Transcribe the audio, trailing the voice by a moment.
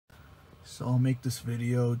So I'll make this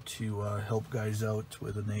video to help guys out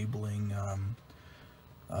with enabling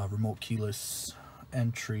remote keyless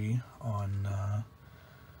entry on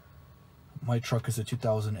my truck. Is a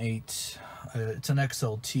 2008. It's an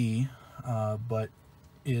XLT, but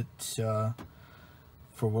it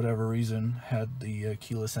for whatever reason had the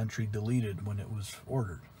keyless entry deleted when it was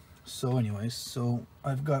ordered. So anyways, so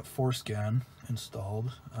I've got ForScan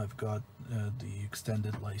installed. I've got the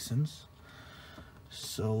extended license.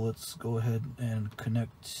 So let's go ahead and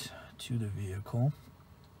connect to the vehicle.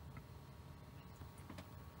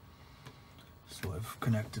 So I've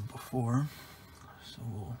connected before, so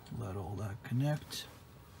we'll let all that connect.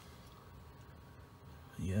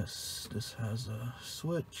 Yes, this has a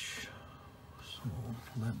switch, so we'll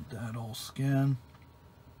let that all scan.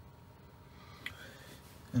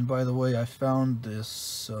 And by the way, I found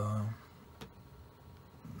this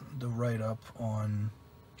the write-up on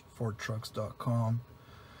FordTrucks.com,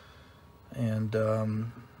 and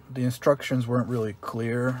the instructions weren't really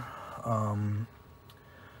clear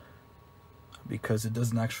because it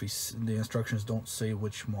doesn't actually, the instructions don't say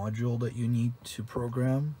which module that you need to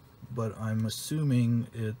program, but I'm assuming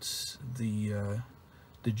it's the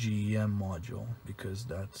GEM module, because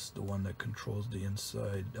that's the one that controls the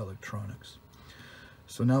inside electronics.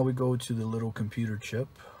 So now we go to the little computer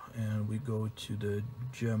chip and we go to the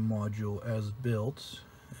GEM module as built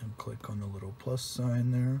and click on the little plus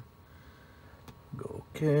sign there. Go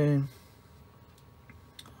OK.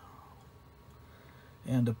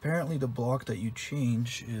 And apparently the block that you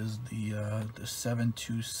change is the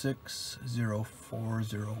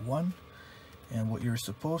 7260401. And what you're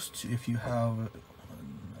supposed to, if you have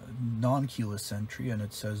non-keyless entry and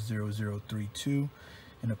it says 0032,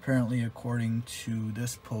 and apparently according to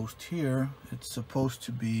this post here, it's supposed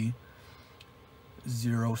to be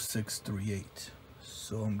 0638.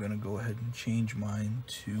 So I'm going to go ahead and change mine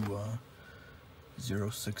to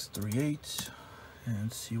 0638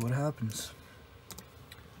 and see what happens.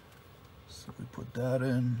 So we put that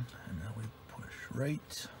in, and then we push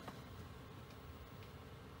right.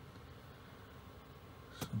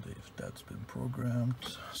 So if that's been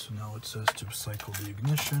programmed, so now it says to cycle the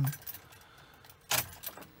ignition.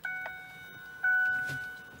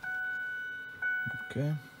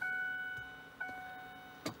 Okay.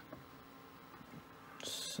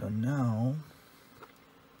 So now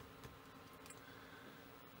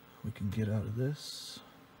we can get out of this,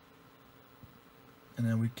 and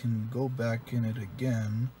then we can go back in it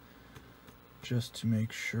again just to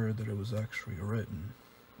make sure that it was actually written.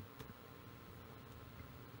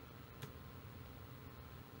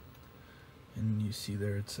 And you see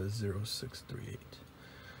there it says 0638.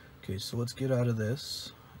 Okay, so let's get out of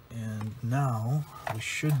this, and now we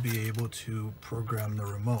should be able to program the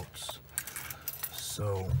remotes.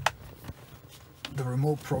 So the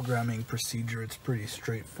remote programming procedure, it's pretty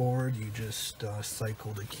straightforward. You just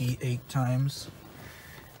cycle the key 8 times,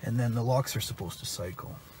 and then the locks are supposed to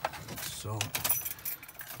cycle. So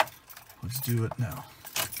let's do it now.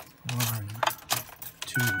 1,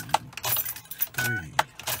 2, 3,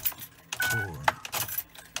 4,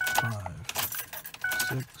 5,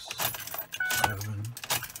 6, 7,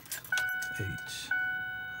 8,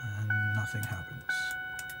 and nothing happens.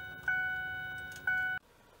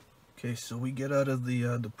 Okay, so we get out of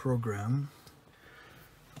the program,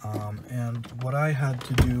 and what I had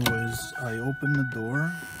to do was I opened the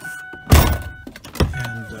door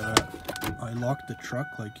and I locked the truck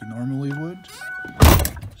like you normally would.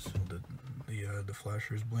 So the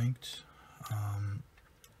flashers blinked, and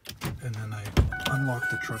then I unlocked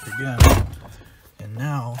the truck again, and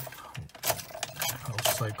now I'll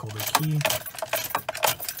cycle the key.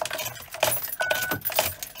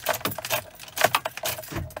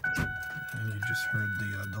 Just heard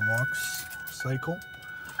the locks cycle.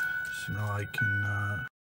 So now I can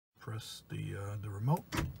press the remote,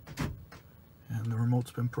 and the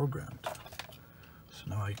remote's been programmed. So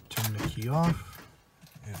now I turn the key off.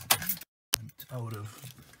 It went out of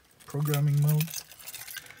programming mode,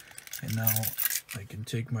 and now I can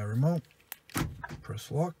take my remote,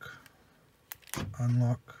 press lock,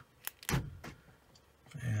 unlock,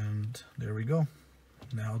 and there we go.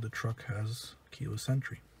 Now the truck has keyless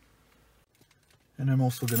entry. And I'm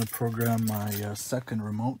also going to program my second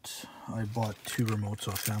remote. I bought 2 remotes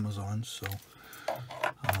off Amazon, so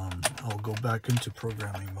I'll go back into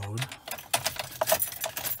programming mode.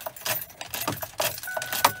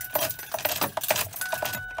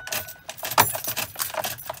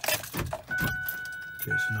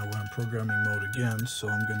 Okay, so now we're in programming mode again, so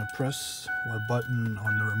I'm going to press a button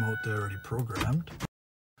on the remote that I already programmed.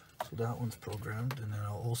 So that one's programmed, and then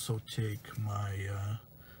I'll also take my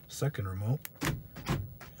second remote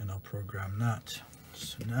and I'll program that.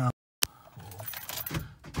 So now we'll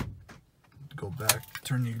go back,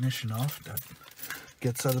 turn the ignition off. That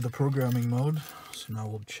gets out of the programming mode. So now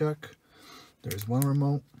we'll check. There's one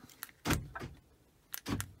remote. And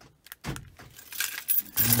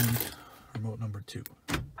remote number 2.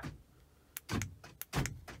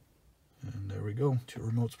 And there we go, 2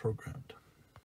 remotes programmed.